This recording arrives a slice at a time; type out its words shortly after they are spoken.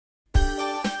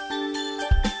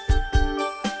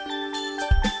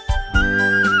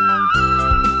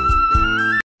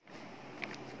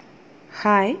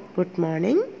Hi, good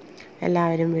morning.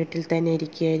 എല്ലാവരും വീട്ടിൽ തന്നെ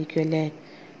ഇരിക്കുകയായിരിക്കുമല്ലേ?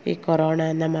 ഈ കൊറോണ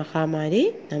എന്ന മഹാമാരി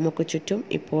നമുക്ക് ചുറ്റും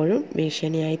ഇപ്പോഴും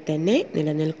ഭീഷണിയായി തന്നെ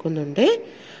നിലനിൽക്കുന്നുണ്ട്.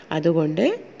 അതുകൊണ്ട്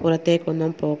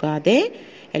പുറത്തേക്കൊന്നും പോകാതെ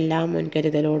എല്ലാ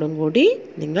മുൻകരുതലോടും കൂടി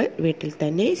നിങ്ങൾ വീട്ടിൽ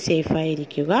തന്നെ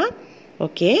സേഫായിരിക്കുക.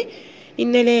 ഓക്കെ,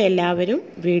 ഇന്നലെ എല്ലാവരും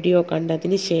വീഡിയോ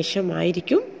കണ്ടതിന്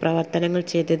ശേഷമായിരിക്കും പ്രവർത്തനങ്ങൾ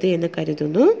ചെയ്തത് എന്ന്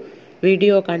കരുതുന്നു.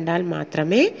 വീഡിയോ കണ്ടാൽ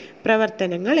മാത്രമേ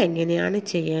പ്രവർത്തനങ്ങൾ എങ്ങനെയാണ്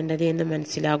ചെയ്യേണ്ടത് എന്ന്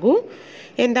മനസ്സിലാകൂ.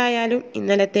 എന്തായാലും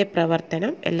ഇന്നലത്തെ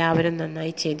പ്രവർത്തനം എല്ലാവരും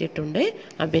നന്നായി ചെയ്തിട്ടുണ്ട്.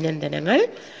 അഭിനന്ദനങ്ങൾ.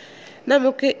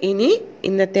 നമുക്ക് ഇനി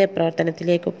ഇന്നത്തെ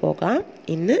പ്രവർത്തനത്തിലേക്ക് പോകാം.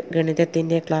 ഇന്ന്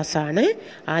ഗണിതത്തിൻ്റെ ക്ലാസ്സാണ്.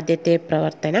 ആദ്യത്തെ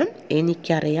പ്രവർത്തനം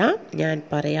എനിക്കറിയാം, ഞാൻ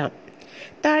പറയാം.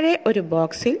 താഴെ ഒരു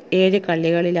ബോക്സിൽ 7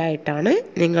 കള്ളികളിലായിട്ടാണ്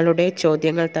നിങ്ങളുടെ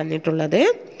ചോദ്യങ്ങൾ തന്നിട്ടുള്ളത്.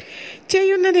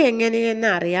 ചെയ്യുന്നത് എങ്ങനെയെന്ന്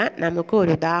അറിയാൻ നമുക്ക്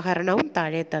ഒരു ഉദാഹരണവും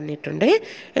താഴെ തന്നിട്ടുണ്ട്.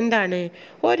 എന്താണ്?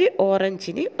 ഒരു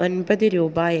ഓറഞ്ചിന് 9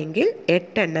 രൂപ എങ്കിൽ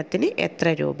 8 എണ്ണത്തിന് എത്ര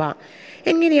രൂപ?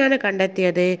 എങ്ങനെയാണ്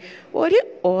കണ്ടെത്തിയത്? ഒരു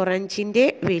ഓറഞ്ചിൻ്റെ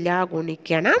വില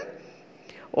ഗുണിക്കണം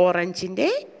ഓറഞ്ചിൻ്റെ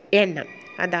എണ്ണം,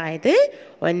 അതായത്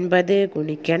 9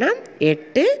 ഗുണിക്കണം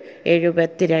 8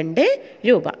 72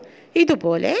 രൂപ.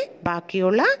 ഇതുപോലെ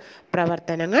ബാക്കിയുള്ള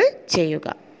പ്രവർത്തനങ്ങൾ ചെയ്യുക.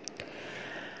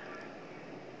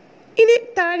 ഇനി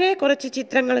താഴെ കുറച്ച്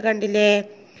ചിത്രങ്ങൾ കണ്ടില്ലേ?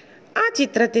 ആ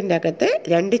ചിത്രത്തിൻ്റെ അകത്ത്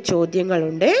 2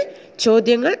 ചോദ്യങ്ങളുണ്ട്.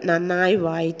 ചോദ്യങ്ങൾ നന്നായി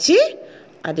വായിച്ച്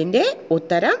അതിൻ്റെ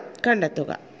ഉത്തരം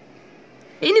കണ്ടെത്തുക.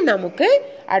 ഇനി നമുക്ക്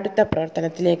അടുത്ത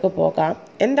പ്രവർത്തനത്തിലേക്ക് പോകാം.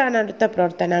 എന്താണ് അടുത്ത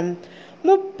പ്രവർത്തനം?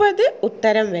 30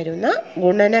 ഉത്തരം വരുന്ന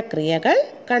ഗുണനക്രിയകൾ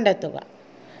കണ്ടെത്തുക.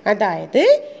 അതായത്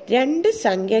 2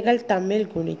 സംഖ്യകൾ തമ്മിൽ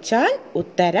ഗുണിച്ചാൽ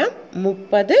ഉത്തരം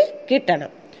 30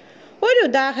 കിട്ടണം. ഒരു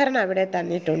ഉദാഹരണം അവിടെ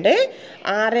തന്നിട്ടുണ്ട്.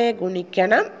 6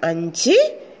 ഗുണിക്കണം 5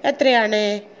 എത്രയാണ്?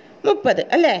 30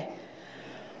 അല്ലേ?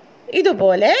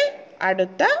 ഇതുപോലെ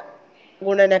അടുത്ത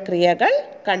ഗുണനക്രിയകൾ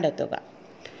കണ്ടെത്തുക.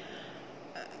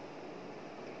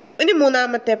 ഇനി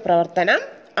മൂന്നാമത്തെ പ്രവർത്തനം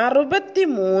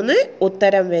 63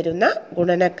 ഉത്തരം വരുന്ന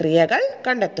ഗുണനക്രിയകൾ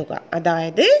കണ്ടെത്തുക.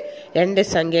 അതായത് 2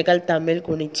 സംഖ്യകൾ തമ്മിൽ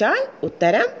ഗുണിച്ചാൽ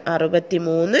ഉത്തരം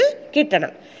 63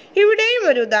 കിട്ടണം. ഇവിടെയും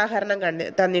ഒരു ഉദാഹരണം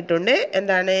തന്നിട്ടുണ്ട്.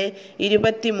 എന്താണ്?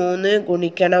 23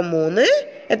 ഗുണിക്കണം 3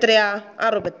 എത്രയാ?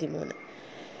 63.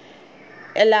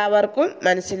 എല്ലാവർക്കും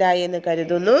മനസ്സിലായി എന്ന്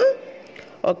കരുതുന്നു.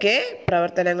 ഓക്കെ,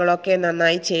 പ്രവർത്തനങ്ങളൊക്കെ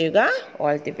നന്നായി ചെയ്യുക.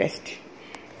 All the best.